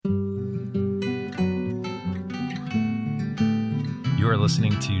You are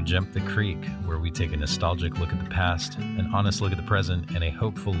listening to Jump the Creek, where we take a nostalgic look at the past, an honest look at the present, and a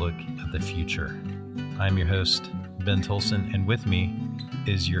hopeful look at the future. I'm your host, Ben Tolson, and with me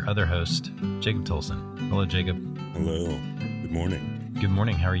is your other host, Jacob Tolson. Hello, Jacob. Hello. Good morning. Good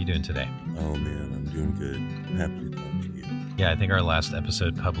morning. How are you doing today? Oh, man, I'm doing good. Happy to talk to you. Yeah, I think our last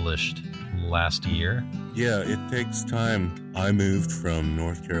episode published last year. Yeah, it takes time. I moved from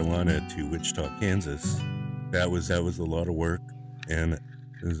North Carolina to Wichita, Kansas. That was a lot of work, and it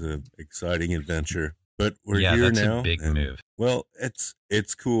was an exciting adventure. But we're here now. Yeah, that's a big move. Well,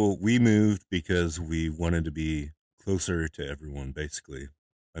 it's cool. We moved because we wanted to be closer to everyone, basically.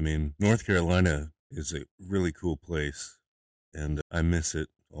 I mean, North Carolina is a really cool place, and I miss it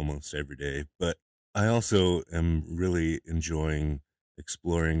almost every day. But I also am really enjoying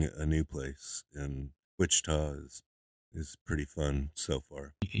exploring a new place, and Wichita is pretty fun so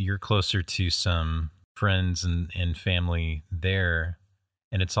far. You're closer to some friends and family there,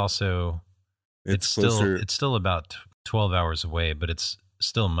 and it's also it's still about 12 hours away, but it's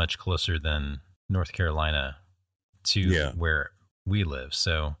still much closer than North Carolina to where we live.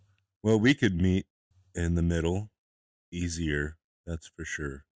 So, well, we could meet in the middle easier, that's for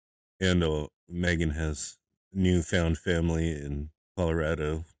sure. And Megan has newfound family in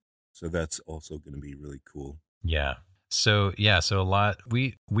Colorado, so that's also going to be really cool. Yeah. So a lot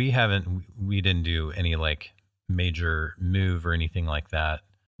we didn't do any like major move or anything like that,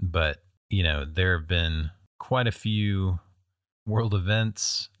 but you know, there have been quite a few world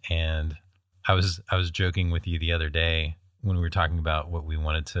events, and I was joking with you the other day when we were talking about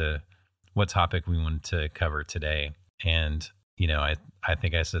what topic we wanted to cover today. And, you know, I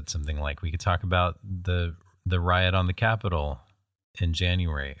think I said something like we could talk about the riot on the Capitol in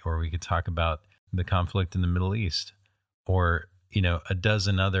January, or we could talk about the conflict in the Middle East, or, you know, a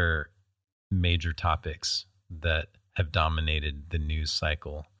dozen other major topics that have dominated the news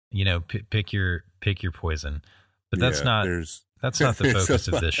cycle. You know, pick your poison, but that's not the focus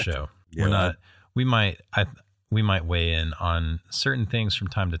of this show. Yeah. We might weigh in on certain things from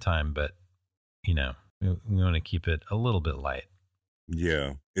time to time, but you know, we want to keep it a little bit light.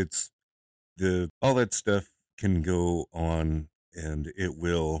 Yeah, all that stuff can go on, and it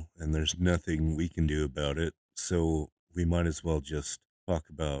will, and there's nothing we can do about it. So we might as well just talk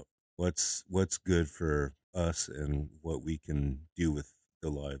about what's good for us and what we can do with the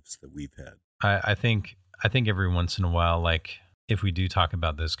lives that we've had. I think every once in a while, like if we do talk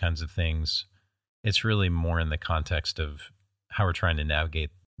about those kinds of things, it's really more in the context of how we're trying to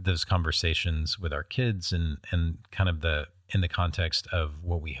navigate those conversations with our kids, and kind of in the context of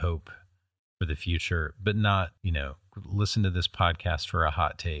what we hope for the future, but not, you know, listen to this podcast for a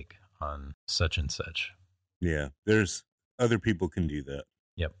hot take on such and such. Yeah, there's other people can do that.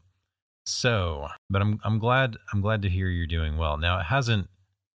 Yep. So, but I'm glad to hear you're doing well. Now, it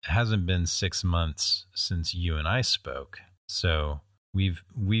hasn't been 6 months since you and I spoke, so we've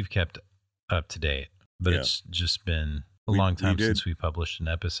kept up to date. But it's just been a long time since we published an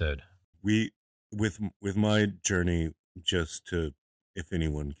episode. With my journey, just to, if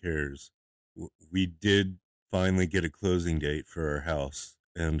anyone cares, we did finally get a closing date for our house,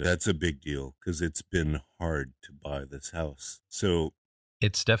 and that's a big deal because it's been hard to buy this house. So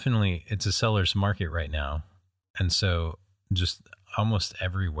it's a seller's market right now. And so just almost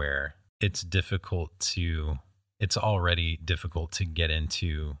everywhere, it's already difficult to get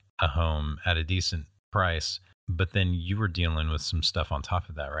into a home at a decent price. But then you were dealing with some stuff on top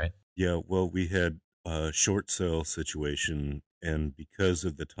of that, right? Yeah, well, we had a short sale situation, and because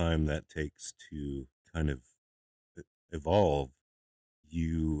of the time that takes to kind of evolve,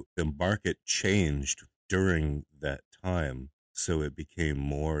 the market changed during that time, so it became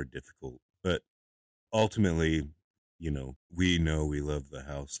more difficult. But ultimately, you know we love the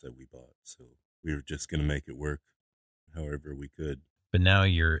house that we bought, so we were just going to make it work however we could. But now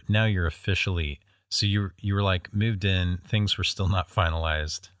you're officially, so you were like moved in, things were still not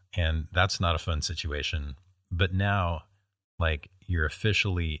finalized, and that's not a fun situation. But now, like, you're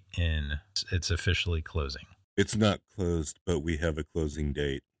officially in, it's officially closing. It's not closed, but we have a closing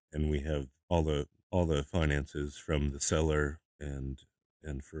date, and we have all the finances from the seller and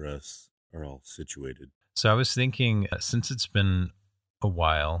for us are all situated. So I was thinking, since it's been a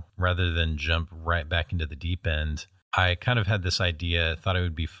while, rather than jump right back into the deep end, I kind of had this idea, thought it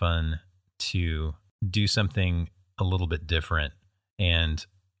would be fun to do something a little bit different. And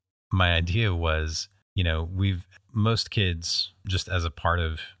my idea was, you know, most kids, just as a part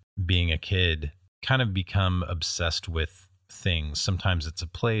of being a kid, kind of become obsessed with things. Sometimes it's a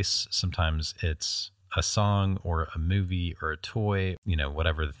place, sometimes it's a song or a movie or a toy, you know,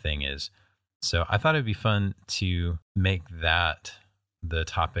 whatever the thing is. So I thought it'd be fun to make that the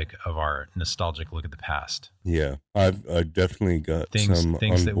topic of our nostalgic look at the past. Yeah, I definitely got Things some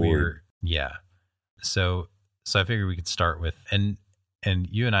things on that board. yeah. So I figured we could start with, and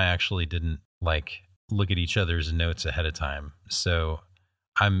you and I actually didn't like look at each other's notes ahead of time. So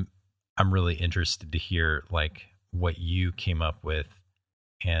I'm really interested to hear like what you came up with,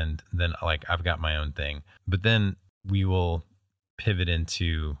 and then like I've got my own thing. But then we will pivot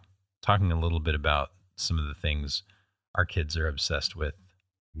into talking a little bit about some of the things our kids are obsessed with,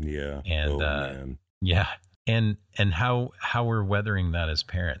 Yeah. and Oh man. yeah, and how we're weathering that as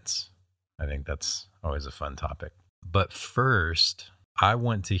parents. I think that's always a fun topic. But first, I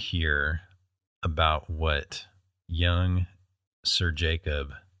want to hear about what young Sir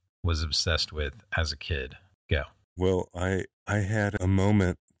Jacob was obsessed with as a kid. Go. Well, I had a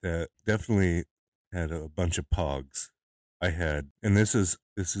moment that definitely had a bunch of pogs. I had, and this is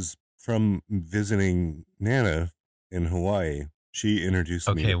from visiting Nana in Hawaii. She introduced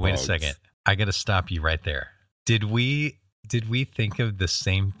me Okay, to wait a second. pogs. I got to stop you right there. Did we think of the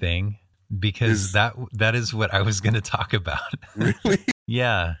same thing? Because Is that is what I was going to talk about. really?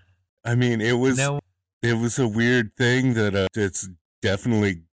 Yeah. I mean, No. it was a weird thing that it's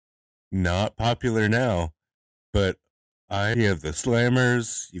definitely not popular now. But you have the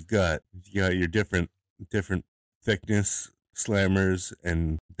slammers. You got your different thickness slammers,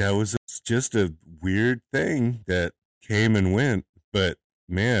 and that was just a weird thing that came and went. But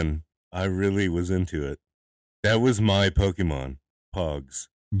man, I really was into it. That was my Pokemon, Pogs.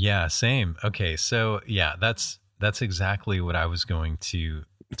 Yeah, same. Okay, so yeah, that's exactly what I was going to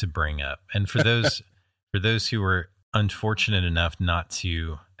bring up. And for those who were unfortunate enough not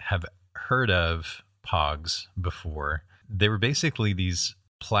to have heard of Pogs before, they were basically these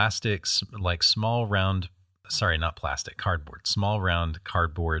plastics, like small round, sorry, not plastic, cardboard, small round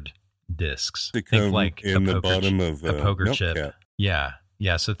cardboard discs. To Think come like in the bottom of a poker milk chip. cap. Yeah,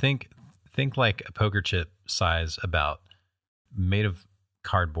 yeah. So think like a poker chip size, about, made of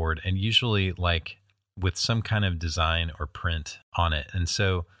cardboard, and usually like with some kind of design or print on it. And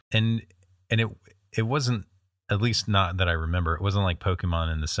so and it wasn't, at least not that I remember, it wasn't like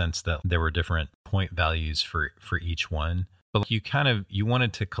Pokemon in the sense that there were different point values for each one. But you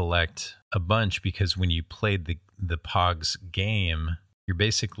wanted to collect a bunch, because when you played the Pogs game, you're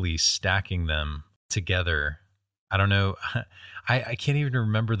basically stacking them together. I don't know. I can't even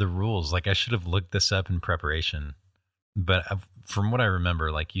remember the rules. Like, I should have looked this up in preparation. But from what I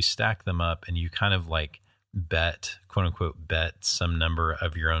remember, like, you stack them up and you kind of like bet, quote unquote, bet some number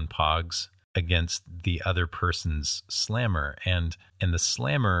of your own Pogs against the other person's slammer. And the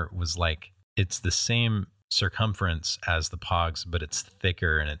slammer was like, it's the same circumference as the Pogs, but it's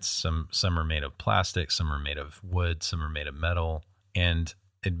thicker, and it's some are made of plastic, some are made of wood, some are made of metal. And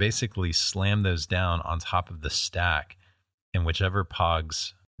it basically slammed those down on top of the stack, and whichever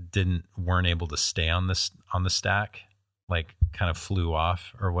Pogs weren't able to stay on the stack, like kind of flew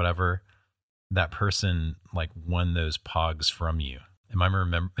off or whatever, that person like won those Pogs from you. Am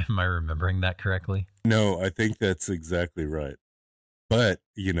I remembering that correctly? No, I think that's exactly right. But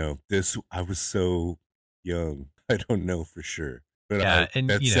I was so young. I don't know for sure. But Yeah,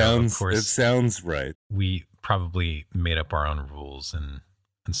 and of it course, sounds right. we probably made up our own rules and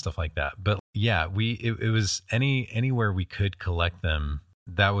stuff like that. But yeah, it was anywhere we could collect them.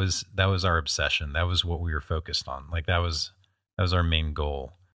 That was our obsession. That was what we were focused on. Like, that was our main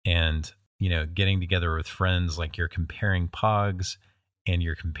goal. And getting together with friends, like, you're comparing Pogs and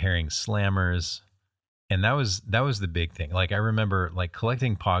you're comparing slammers, and that was the big thing. Like, I remember, like,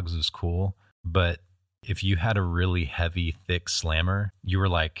 collecting Pogs was cool, but if you had a really heavy, thick slammer, you were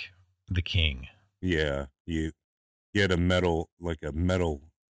like the king. Yeah, you had a metal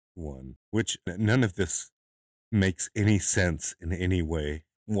one, which none of this makes any sense in any way.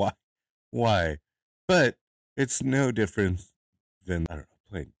 Why? But it's no different than, I don't know,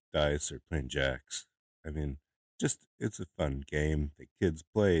 playing dice or playing jacks. I mean, just, it's a fun game that kids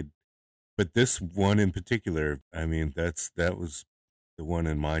played. But this one in particular, I mean, that was the one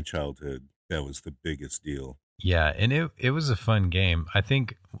in my childhood. That was the biggest deal. Yeah, and it was a fun game. I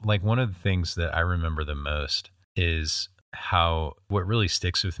think, like, one of the things that I remember the most is how, what really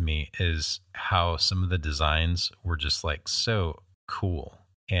sticks with me is how some of the designs were just like so cool.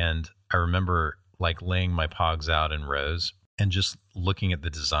 And I remember like laying my Pogs out in rows and just looking at the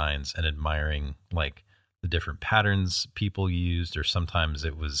designs and admiring like the different patterns people used, or sometimes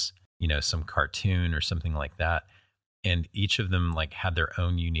it was, some cartoon or something like that. And each of them like had their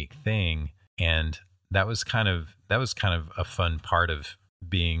own unique thing. And that was kind of a fun part of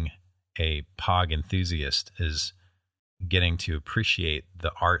being a Pog enthusiast, is getting to appreciate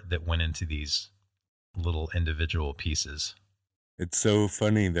the art that went into these little individual pieces. It's so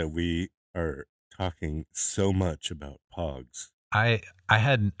funny that we are talking so much about Pogs. I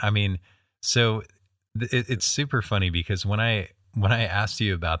had, I mean, so it's super funny because when I asked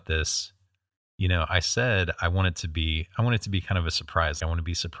you about this, you know, I said I want it to be kind of a surprise. I want to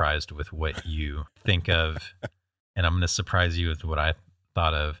be surprised with what you think of, and I'm going to surprise you with what I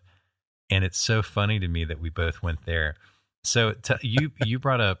thought of. And it's so funny to me that we both went there. So you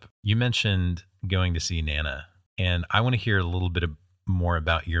brought up, you mentioned going to see Nana, and I want to hear a little bit more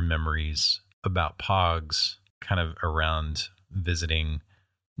about your memories about Pogs, kind of around visiting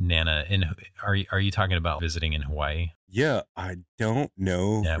Nana. And are you talking about visiting in Hawaii? Yeah, I don't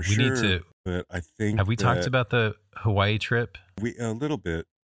know Yeah, for we sure, need to. but I think Have we talked that about the Hawaii trip? we a little bit.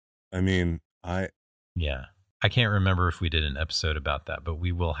 I mean, Yeah. I can't remember if we did an episode about that, but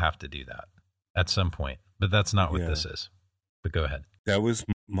we will have to do that at some point. But that's not what yeah, this is. But go ahead. that was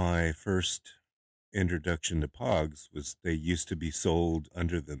my first introduction to Pogs. Was they used to be sold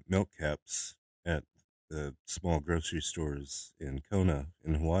under the milk caps at the small grocery stores in Kona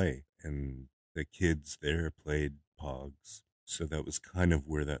in Hawaii, and the kids there played Pogs. So that was kind of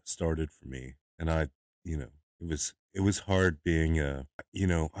where that started for me. And you know, it was hard being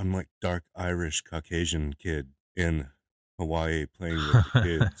I'm like dark Irish Caucasian kid in Hawaii playing with the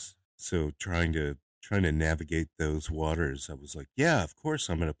kids. So trying to navigate those waters, I was like, yeah, of course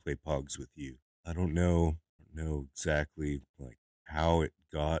I'm going to play Pogs with you. I don't know exactly like how it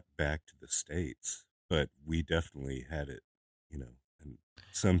got back to the States, but we definitely had it, you know, and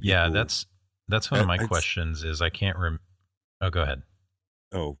some Yeah, people, that's one of my it's, questions is I can't Oh, go ahead.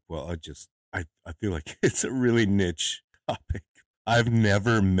 oh, well, I feel like it's a really niche topic. I've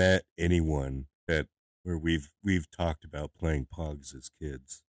never met anyone that where we've talked about playing Pogs as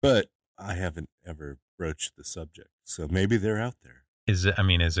kids, but I haven't ever broached the subject. So maybe they're out there. Is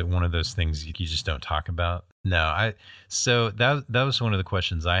it one of those things you just don't talk about? No, so that was one of the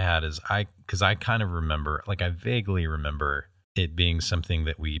questions I had because I kind of remember, like I vaguely remember it being something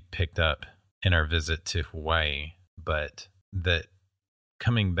that we picked up in our visit to Hawaii, but that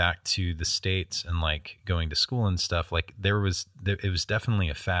coming back to the States and like going to school and stuff, like it was definitely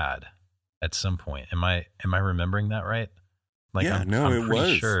a fad at some point. Am I remembering that right? Like Yeah, no, I'm it pretty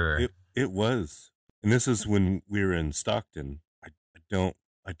was. sure. It was. And this is when we were in Stockton.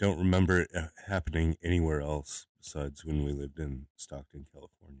 I don't remember it happening anywhere else besides when we lived in Stockton,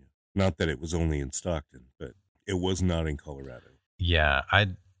 California. Not that it was only in Stockton, but it was not in Colorado. Yeah, I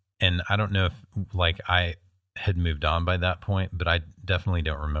don't know if like I had moved on by that point, but I definitely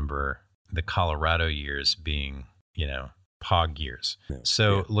don't remember the Colorado years being, you know, Pog years. No.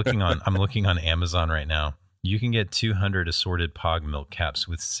 So Yeah. I'm looking on Amazon right now. You can get 200 assorted Pog milk caps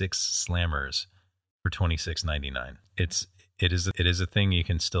with 6 slammers for $26.99. It is a thing you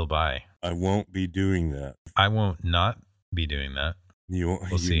can still buy. I won't be doing that. I won't not be doing that.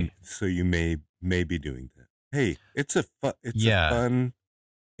 We'll see. So you may be doing that. Hey, it's a Yeah. fun,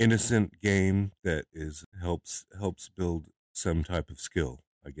 innocent game that helps build some type of skill,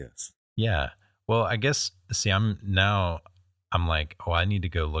 I guess. Yeah. Well, I guess, see, I'm like, oh, I need to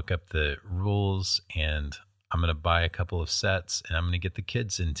go look up the rules and I'm going to buy a couple of sets and I'm going to get the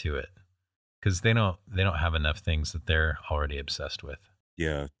kids into it because they don't have enough things that they're already obsessed with.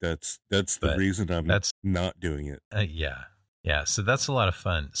 Yeah, that's the But reason I'm that's, not doing it. yeah. Yeah. So that's a lot of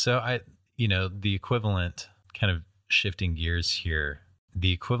fun. So you know, the equivalent, kind of shifting gears here,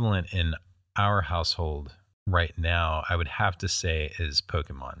 the equivalent in our household right now, I would have to say is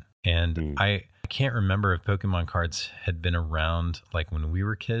Pokemon. And Mm. I can't remember if Pokemon cards had been around like when we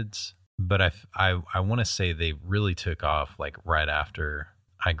were kids, but I want to say they really took off like right after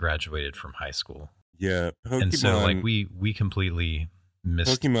I graduated from high school. Yeah, And so like Pokemon we completely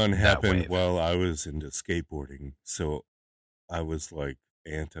missed Pokemon that happened wave. while I was into skateboarding, so I was like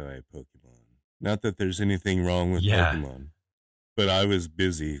anti-Pokemon. Not that there's anything wrong with Yeah. Pokemon, but I was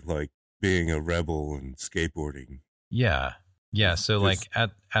busy like being a rebel and skateboarding. Yeah. Yeah. So Because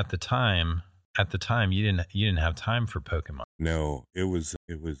like at the time you didn't have time for Pokemon. no, it was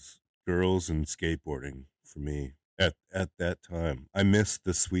girls and skateboarding for me at that time. I missed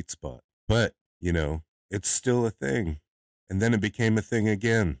the sweet spot, but you know, it's still a thing, and then it became a thing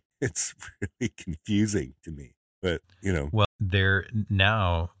again. It's really confusing to me, but you know, Well, there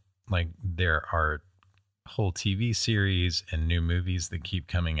are whole TV series and new movies that keep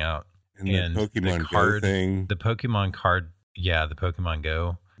coming out. and the And Pokemon Go thing. the Pokemon card, yeah, the Pokemon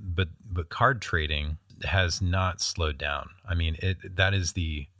Go, but card trading has not slowed down. I mean, that is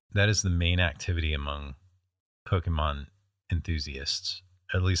the main activity among Pokemon enthusiasts,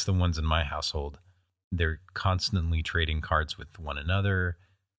 at least the ones in my household. They're constantly trading cards with one another,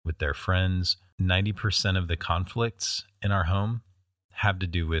 with their friends. 90% of the conflicts in our home have to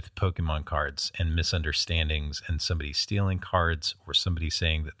do with Pokemon cards and misunderstandings and somebody stealing cards or somebody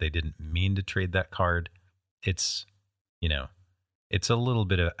saying that they didn't mean to trade that card, it's, you know, it's a little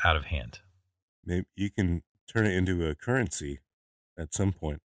bit out of hand. Maybe you can turn it into a currency at some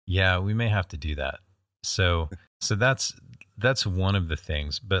point. Yeah, we may have to do that. So that's one of the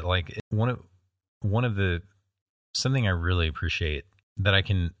things, but like one of the something I really appreciate that I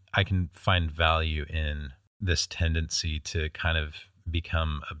can find value in this tendency to kind of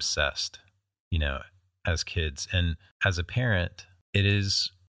become obsessed, as kids. And as a parent, it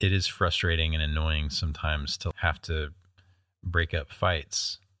is frustrating and annoying sometimes to have to break up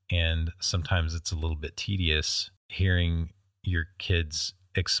fights. And sometimes it's a little bit tedious hearing your kids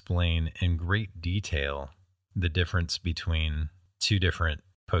explain in great detail the difference between two different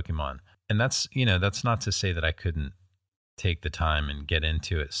Pokemon. And that's not to say that I couldn't take the time and get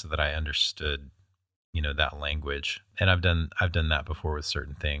into it so that I understood, that language. And I've done that before with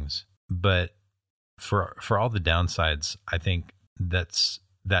certain things. But for all the downsides, I think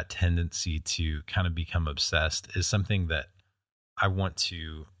that tendency to kind of become obsessed is something that I want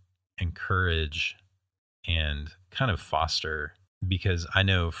to encourage and kind of foster, because I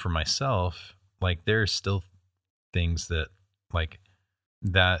know for myself, like there are still things that like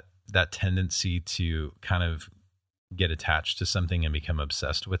that tendency to kind of get attached to something and become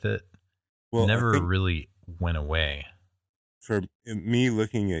obsessed with it never really went away. For me,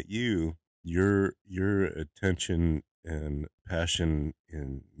 looking at you, your attention and passion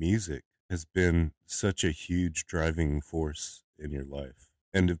in music has been such a huge driving force in your life.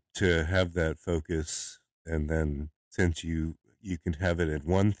 And to have that focus, and then since you can have it in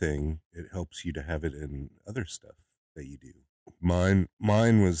one thing, it helps you to have it in other stuff that you do. Mine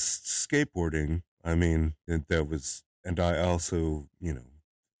was skateboarding. I mean, that was, and I also,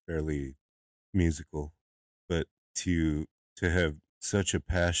 fairly musical, but to have such a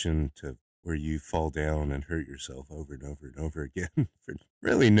passion to where you fall down and hurt yourself over and over and over again for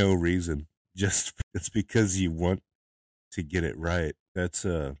really no reason, just it's because you want to get it right. It's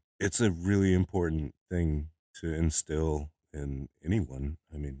a really important thing to instill in anyone.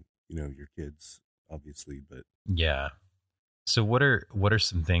 I mean, your kids obviously, but yeah. So what are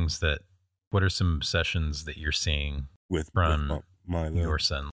some sessions that you're seeing from Milo, your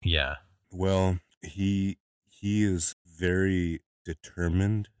son? Yeah. Well, he is very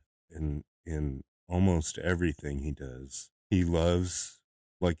determined in almost everything he does. He loves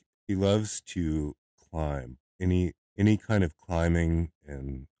to climb. Any kind of climbing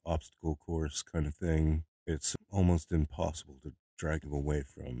and obstacle course kind of thing, it's almost impossible to drag him away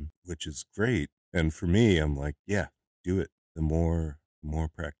from, which is great. And for me, I'm like, yeah, do it. The more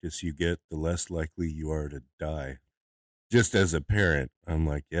practice you get, the less likely you are to die. Just as a parent, I'm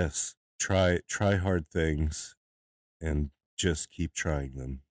like, yes, try hard things and just keep trying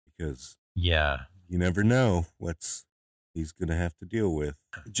them, because yeah, you never know what's he's going to have to deal with.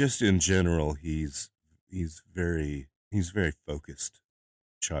 Just in general, he's very focused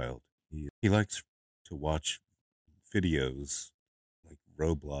child. He likes to watch videos like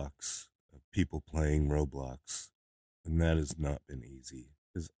Roblox, of people playing Roblox, and that has not been easy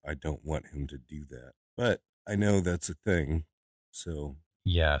because I don't want him to do that. But I know that's a thing. So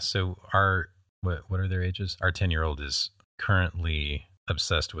yeah. So what are their ages? Our 10-year-old is currently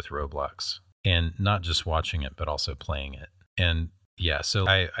obsessed with Roblox, and not just watching it, but also playing it. And yeah, so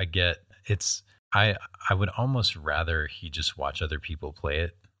I get it's, I would almost rather he just watch other people play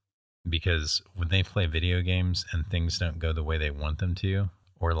it, because when they play video games and things don't go the way they want them to,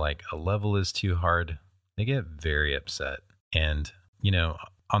 or like a level is too hard, they get very upset. And,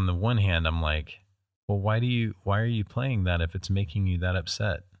 on the one hand, I'm like, well, why are you playing that if it's making you that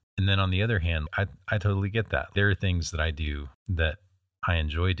upset? And then on the other hand, I totally get that. There are things that I do that I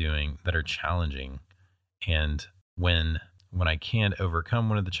enjoy doing that are challenging. And when I can't overcome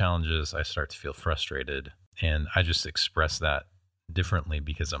one of the challenges, I start to feel frustrated. And I just express that differently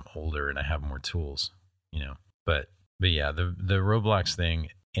because I'm older and I have more tools, But yeah, the Roblox thing,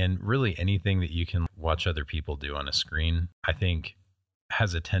 and really anything that you can watch other people do on a screen, I think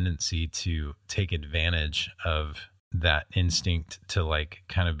has a tendency to take advantage of that instinct to like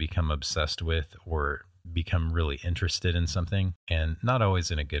kind of become obsessed with or become really interested in something, and not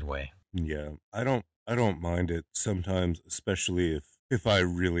always in a good way. Yeah, I don't mind it sometimes, especially if I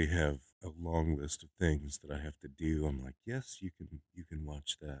really have a long list of things that I have to do. I'm like, yes, you can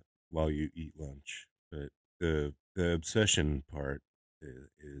watch that while you eat lunch. But the obsession part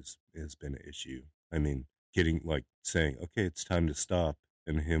has been an issue. I mean, getting like saying, okay, it's time to stop,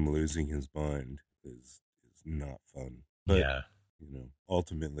 and him losing his mind is not fun. But Yeah.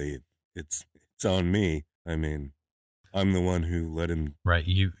 ultimately it's on me. I mean, I'm the one who let him Right.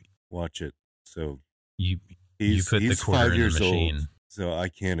 watch it. So You you put the he's quarter five in the years old, machine. so I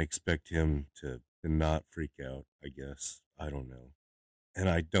can't expect him to not freak out, I guess. I don't know. And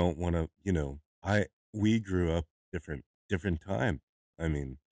I don't want to, I we grew up different time. I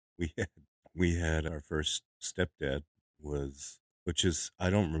mean, we had we had our first stepdad was which is I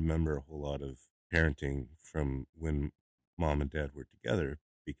don't remember a whole lot of parenting from when mom and dad were together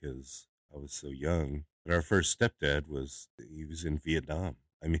because I was so young. But our first stepdad he was in Vietnam.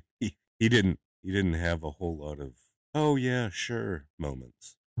 I mean, he didn't have a whole lot of oh yeah, sure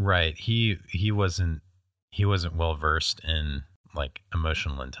moments. Right. He wasn't well versed in like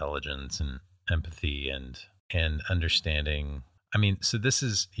emotional intelligence and empathy and understanding. I mean, so this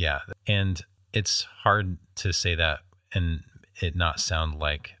is yeah, and it's hard to say that and it not sound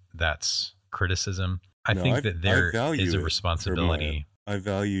like that's criticism. I No, think that I there is value a it for my responsibility. I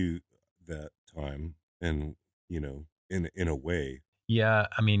value that time and in a way. Yeah,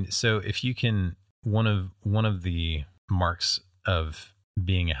 I mean, so if you can one of the marks of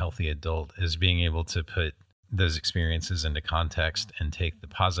being a healthy adult is being able to put those experiences into context and take the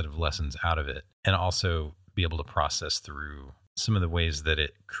positive lessons out of it and also be able to process through some of the ways that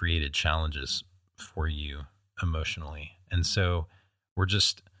it created challenges for you emotionally. And so we're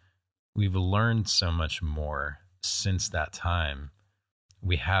just we've learned so much more since that time.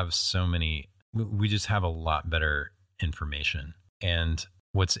 We have so many we just have a lot better information. And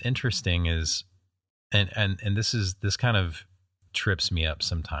what's interesting is and this kind of trips me up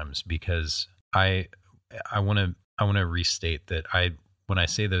sometimes because I want to restate that I when I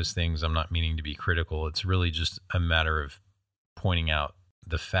say those things I'm not meaning to be critical. It's really just a matter of pointing out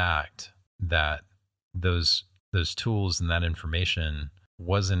the fact that those tools and that information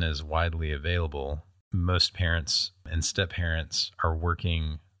wasn't as widely available. Most parents and step parents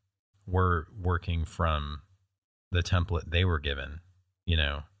were working from the template they were given,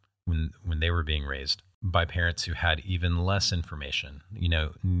 when they were being raised by parents who had even less information,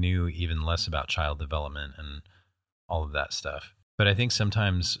 knew even less about child development and all of that stuff. But I think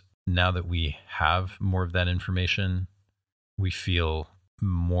sometimes now that we have more of that information, we feel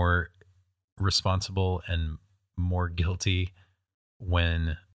more responsible and more guilty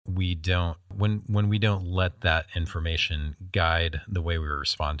when we don't let that information guide the way we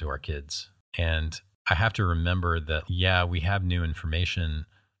respond to our kids. And I have to remember that yeah, we have new information,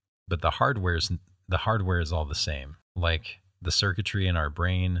 but the hardware is all the same. Like the circuitry in our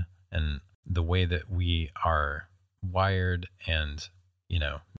brain and the way that we are wired and,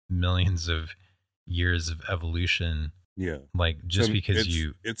 millions of years of evolution. Yeah. Like just because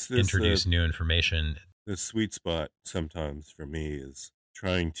you it's this introduce new information. the sweet spot sometimes for me is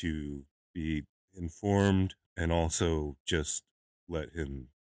trying to be informed and also just let him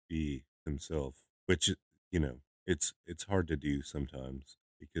be himself, which it's hard to do sometimes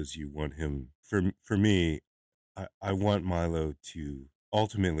because you want him for me I want Milo to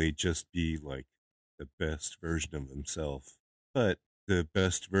ultimately just be like the best version of himself. But the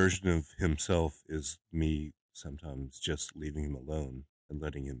best version of himself is me sometimes just leaving him alone and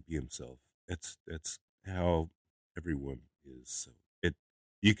letting him be himself. That's how everyone is. So it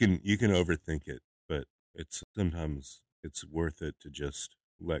you can overthink it, but it's sometimes it's worth it to just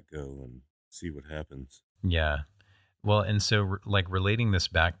let go and see what happens. Yeah. Well, and so like relating this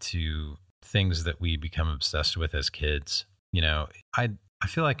back to things that we become obsessed with as kids, I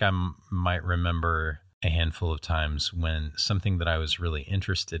feel like might remember a handful of times when something that I was really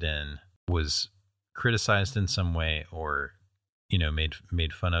interested in was criticized in some way or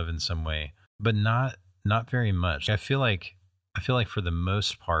made fun of in some way, but not very much. I feel like for the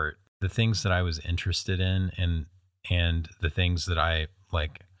most part the things that I was interested in and the things that I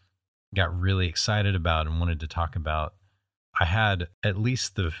like got really excited about and wanted to talk about, I had at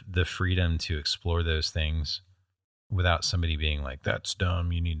least the freedom to explore those things without somebody being like, that's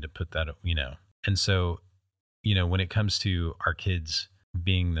dumb, you need to put that, And so, when it comes to our kids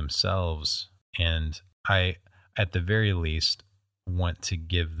being themselves, and I, at the very least, want to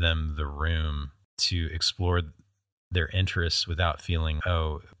give them the room to explore their interests without feeling,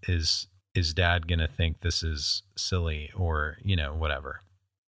 oh, is dad going to think this is silly or, whatever.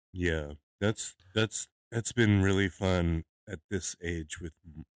 Yeah, that's been really fun at this age with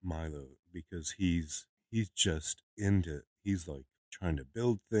Milo because he's just into he's like trying to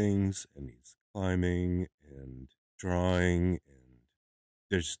build things and he's climbing and drawing and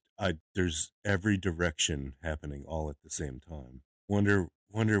there's every direction happening all at the same time. Wonder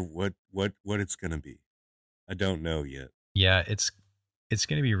what it's gonna be. I don't know yet. Yeah, it's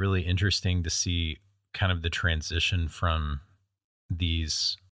going to be really interesting to see kind of the transition from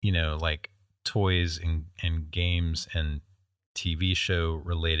these, like toys and games and TV show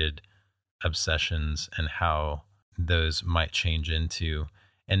related obsessions and how those might change into.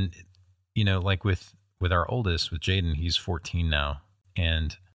 And like with our oldest, with Jaden, he's 14 now,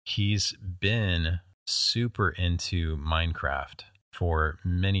 and he's been super into Minecraft for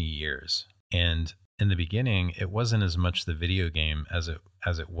many years. And in the beginning, it wasn't as much the video game as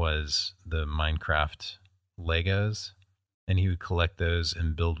it was the Minecraft Legos, and he would collect those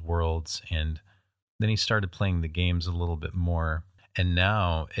and build worlds. And then he started playing the games a little bit more. And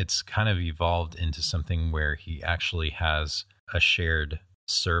now it's kind of evolved into something where he actually has a shared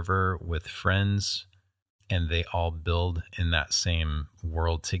server with friends, and they all build in that same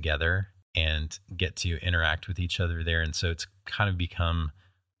world together and get to interact with each other there. And so it's kind of become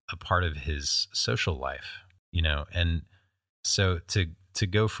a part of his social life, and so to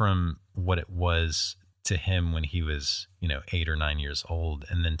go from what it was to him when he was, 8 or 9 years old,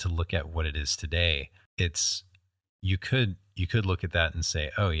 and then to look at what it is today, it's, you could look at that and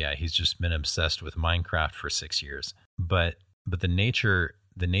say, oh yeah, he's just been obsessed with Minecraft for 6 years. But the nature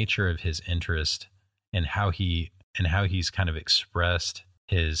of his interest and how he's kind of expressed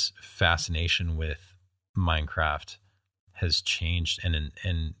his fascination with Minecraft has changed and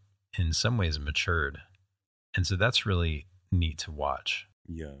in some ways matured. And so that's really neat to watch.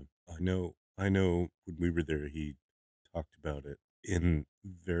 Yeah, I know when we were there, he talked about it in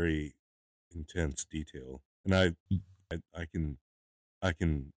very intense detail. And I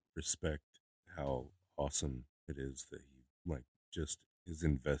can respect how awesome it is that he just is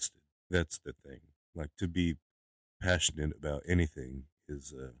invested. That's the thing. To be passionate about anything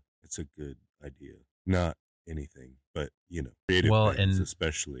is it's a good idea. Not anything, but creative things,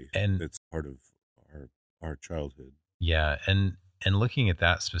 especially, and it's part of our childhood. Yeah, and looking at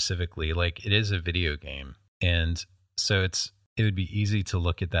that specifically, it is a video game, and so it would be easy to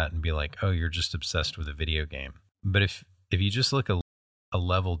look at that and be like, oh, you're just obsessed with a video game. But if you just look a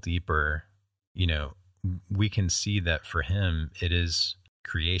level deeper, we can see that for him it is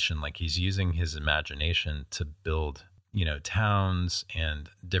creation. He's using his imagination to build towns and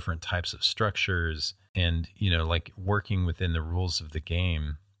different types of structures, and working within the rules of the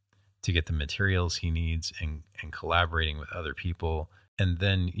game to get the materials he needs, and collaborating with other people. And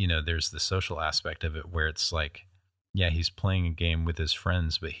then there's the social aspect of it, where it's yeah, he's playing a game with his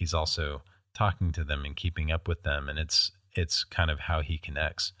friends, but he's also talking to them and keeping up with them, and it's kind of how he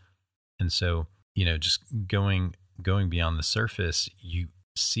connects. And so just going beyond the surface, you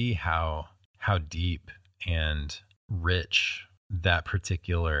see how deep and rich that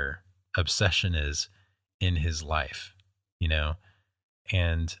particular obsession is in his life,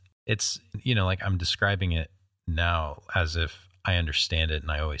 and it's, I'm describing it now as if I understand it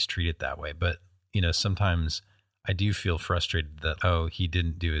and I always treat it that way. But, sometimes I do feel frustrated that, oh, he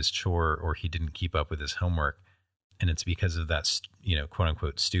didn't do his chore or he didn't keep up with his homework. And it's because of that, quote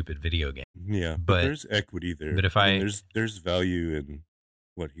unquote, stupid video game. Yeah. But there's equity there. But if there's value in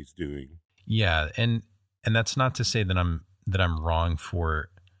what he's doing. Yeah. And that's not to say that I'm wrong for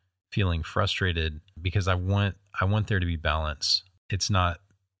feeling frustrated, because I want there to be balance. It's not,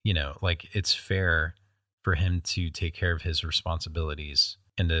 it's fair for him to take care of his responsibilities,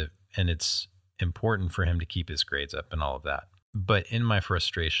 and it's important for him to keep his grades up and all of that. But in my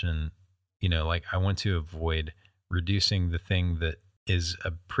frustration, I want to avoid reducing the thing that is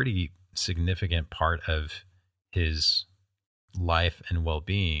a pretty significant part of his life and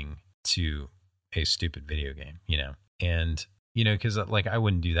well-being to a stupid video game, and, cause I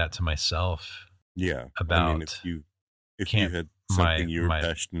wouldn't do that to myself. Yeah. About, if you had something you were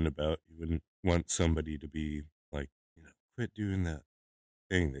passionate about, you wouldn't want somebody to be quit doing that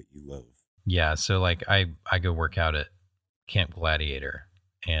thing that you love. Yeah. So I go work out at Camp Gladiator,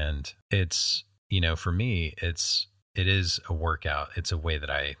 and it's, for me, it is a workout. It's a way that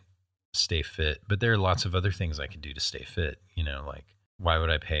I stay fit, but there are lots of other things I could do to stay fit. Why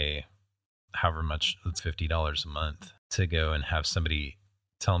would I pay however much, it's $50 a month to go and have somebody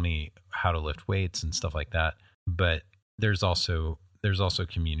tell me how to lift weights and stuff like that? But there's also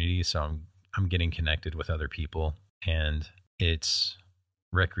community. So I'm getting connected with other people, and it's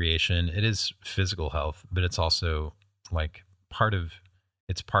recreation. It is physical health, but it's also part of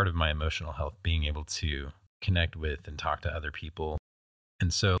my emotional health, being able to connect with and talk to other people.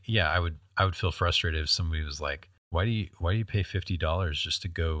 And so, yeah, I would feel frustrated if somebody was like, why do you pay $50 just to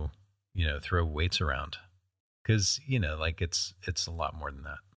go, throw weights around? Cause it's a lot more than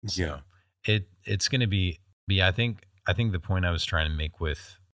that. Yeah. So it's going to be, I think the point I was trying to make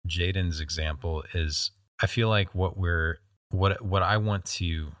with Jaden's example is, I feel like what I want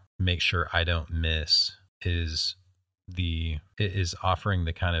to make sure I don't miss is is offering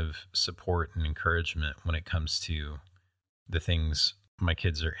the kind of support and encouragement when it comes to the things my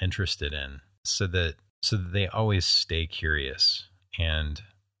kids are interested in, so that they always stay curious and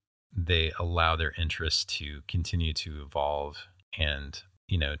they allow their interests to continue to evolve and,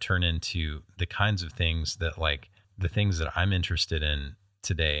 turn into the kinds of things that, like, the things that I'm interested in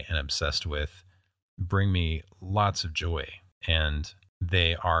today and obsessed with bring me lots of joy. And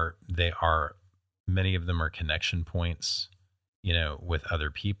they are many of them are connection points, with other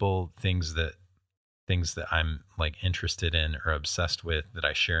people, things that I'm like interested in or obsessed with that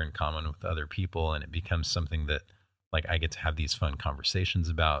I share in common with other people. And it becomes something that, like, I get to have these fun conversations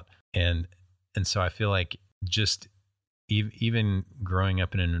about. And so I feel like just even growing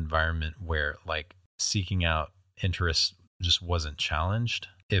up in an environment where, like, seeking out interests just wasn't challenged.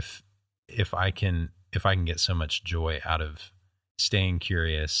 If I can get so much joy out of staying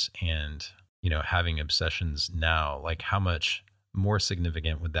curious and, having obsessions now, like, how much more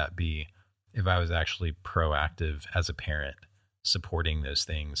significant would that be if I was actually proactive as a parent, supporting those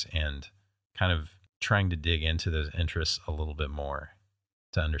things and kind of trying to dig into those interests a little bit more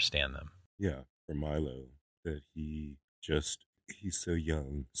to understand them. Yeah, for Milo, that he's so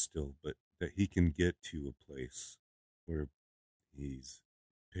young still, but that he can get to a place where he's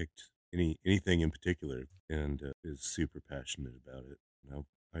picked anything in particular and is super passionate about it. Now,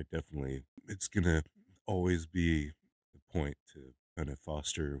 I definitely, it's gonna always be a point to kind of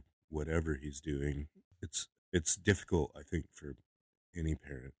foster whatever he's doing. It's difficult, I think, for any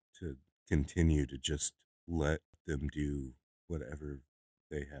parent to continue to just let them do whatever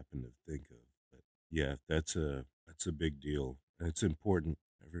they happen to think of. But yeah, that's a big deal. And it's important,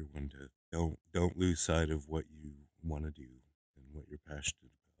 everyone, to don't lose sight of what you want to do and what you're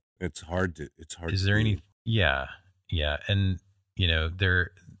passionate about. It's hard Is to there do. any, yeah, yeah. And,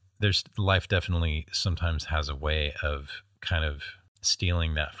 there's life definitely sometimes has a way of kind of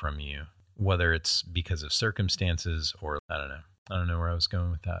stealing that from you, whether it's because of circumstances or I don't know where I was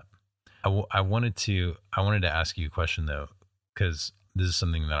going with that. I wanted to ask you a question though, because this is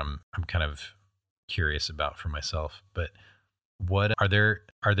something that I'm kind of curious about for myself. But what are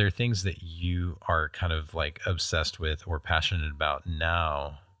there things that you are kind of like obsessed with or passionate about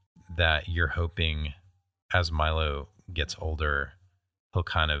now that you're hoping as Milo gets older, he'll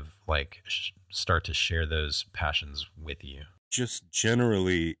kind of like start to share those passions with you? Just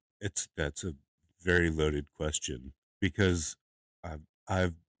generally, that's a very loaded question because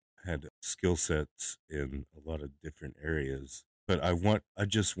I've had skill sets in a lot of different areas, but I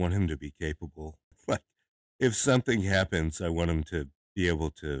just want him to be capable. Like, if something happens, I want him to be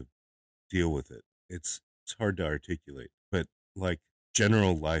able to deal with it. It's hard to articulate, but like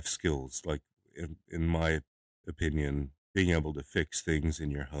general life skills, like in my opinion, being able to fix things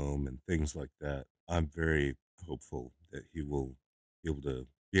in your home and things like that. I'm very hopeful that he will be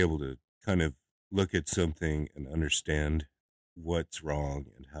able to kind of look at something and understand what's wrong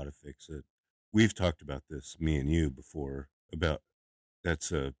and how to fix it. We've talked about this, me and you, before, about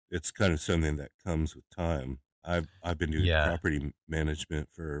it's kind of something that comes with time. I've been doing Yeah. property management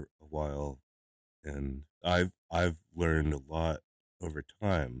for a while, and I've learned a lot over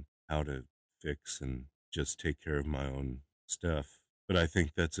time how to fix and just take care of my own stuff. But I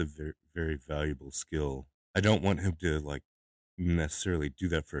think that's a very, very valuable skill. I don't want him to like necessarily do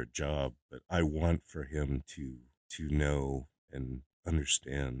that for a job, but I want for him to know and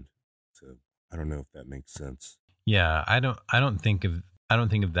understand. So I don't know if that makes sense. Yeah, I don't think of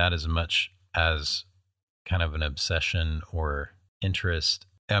that as much as kind of an obsession or interest.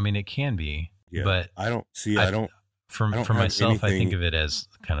 I mean, it can be, Yeah, but I don't see. I I don't. I don't for have myself, I think anything. of it as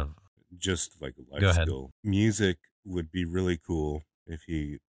kind of Just like a go life ahead. skill. Music would be really cool if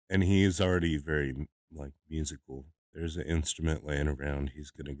he is already very like musical. There's an instrument laying around.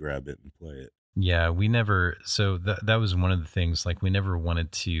 He's gonna grab it and play it. Yeah, we never. So that was one of the things. Like, we never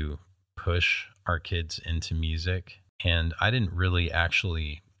wanted to push our kids into music, and I didn't really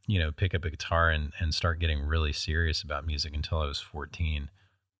actually, pick up a guitar and start getting really serious about music until I was 14.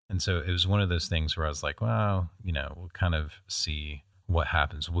 And so it was one of those things where I was like, well, we'll kind of see what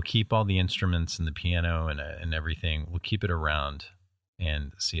happens. We'll keep all the instruments and the piano and everything. We'll keep it around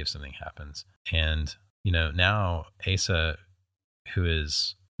and see if something happens. And now Asa, who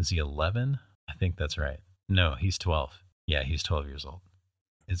is he 11? I think that's right. No, he's 12. Yeah, he's 12 years old.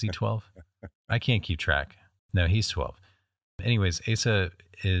 Is he 12? I can't keep track. No, he's 12. Anyways, Asa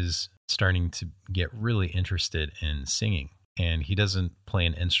is starting to get really interested in singing, and he doesn't play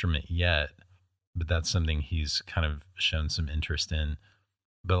an instrument yet, but that's something he's kind of shown some interest in.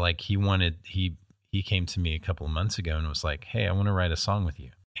 But like, he came to me a couple of months ago and was like, "Hey, I want to write a song with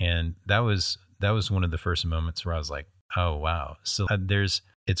you." And that was one of the first moments where I was like, Oh, wow. So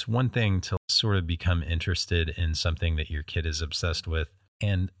it's one thing to sort of become interested in something that your kid is obsessed with.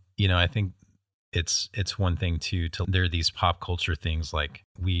 And, I think it's one thing too, there are these pop culture things like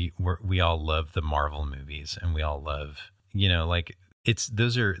we all love the Marvel movies, and we all love, like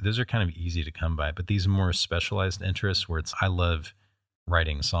those are kind of easy to come by, but these more specialized interests where I love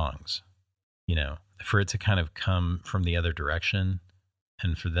writing songs, for it to kind of come from the other direction,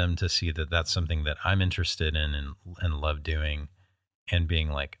 and for them to see that that's something that I'm interested in and love doing, and being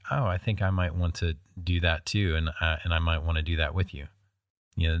like, oh, I think I might want to do that too. And I might want to do that with you.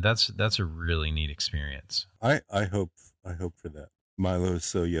 That's a really neat experience. I hope for that. Milo is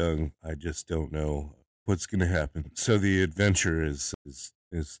so young. I just don't know what's going to happen. So the adventure is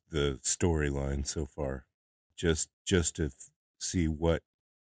the storyline so far. Just to see what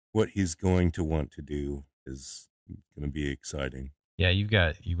he's going to want to do is going to be exciting. Yeah, you've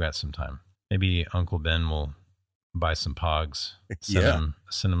got some time. Maybe Uncle Ben will buy some Pogs.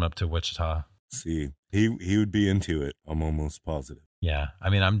 Send him up to Wichita. See, he would be into it. I'm almost positive. Yeah, I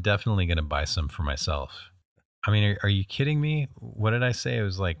mean, I'm definitely going to buy some for myself. I mean, are you kidding me? What did I say? It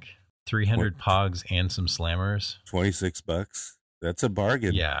was like 300 Pogs and some Slammers. $26. That's a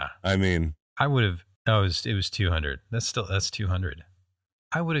bargain. Yeah. I mean, I would have. Oh, it was 200. That's 200.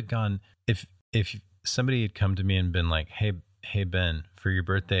 I would have gone if somebody had come to me and been like, "Hey Ben, for your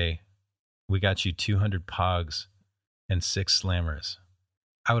birthday, we got you 200 Pogs and 6 Slammers."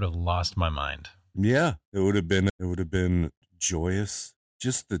 I would have lost my mind. Yeah, it would have been joyous.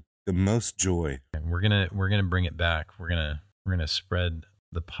 Just the most joy. We're gonna bring it back. We're gonna spread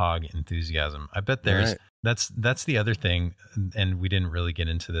the Pog enthusiasm. I bet there's that's the other thing, and we didn't really get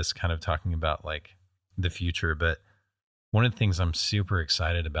into this, kind of talking about like the future, but one of the things I'm super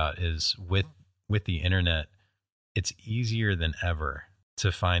excited about is with the internet, it's easier than ever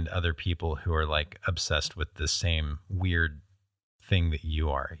to find other people who are like obsessed with the same weird thing that you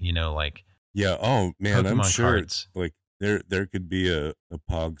are, like, yeah. Oh man, Pokemon I'm sure cards. Like there could be a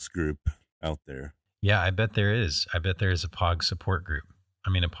Pogs group out there. Yeah, I bet there is. I bet there is a Pog support group. I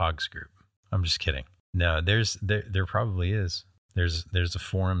mean, a Pogs group. I'm just kidding. No, there probably is. There's a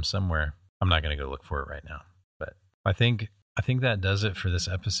forum somewhere. I'm not going to go look for it right now, but I think that does it for this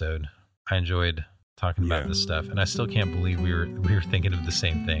episode. I enjoyed talking about this stuff, and I still can't believe we were thinking of the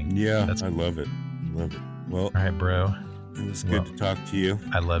same thing. Yeah, I love it. Well, all right, bro. It was good to talk to you.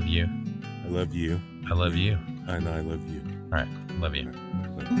 I love you. I love you. I love you. And I love you. All right, love you. All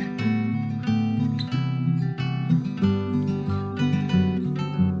right. Love you.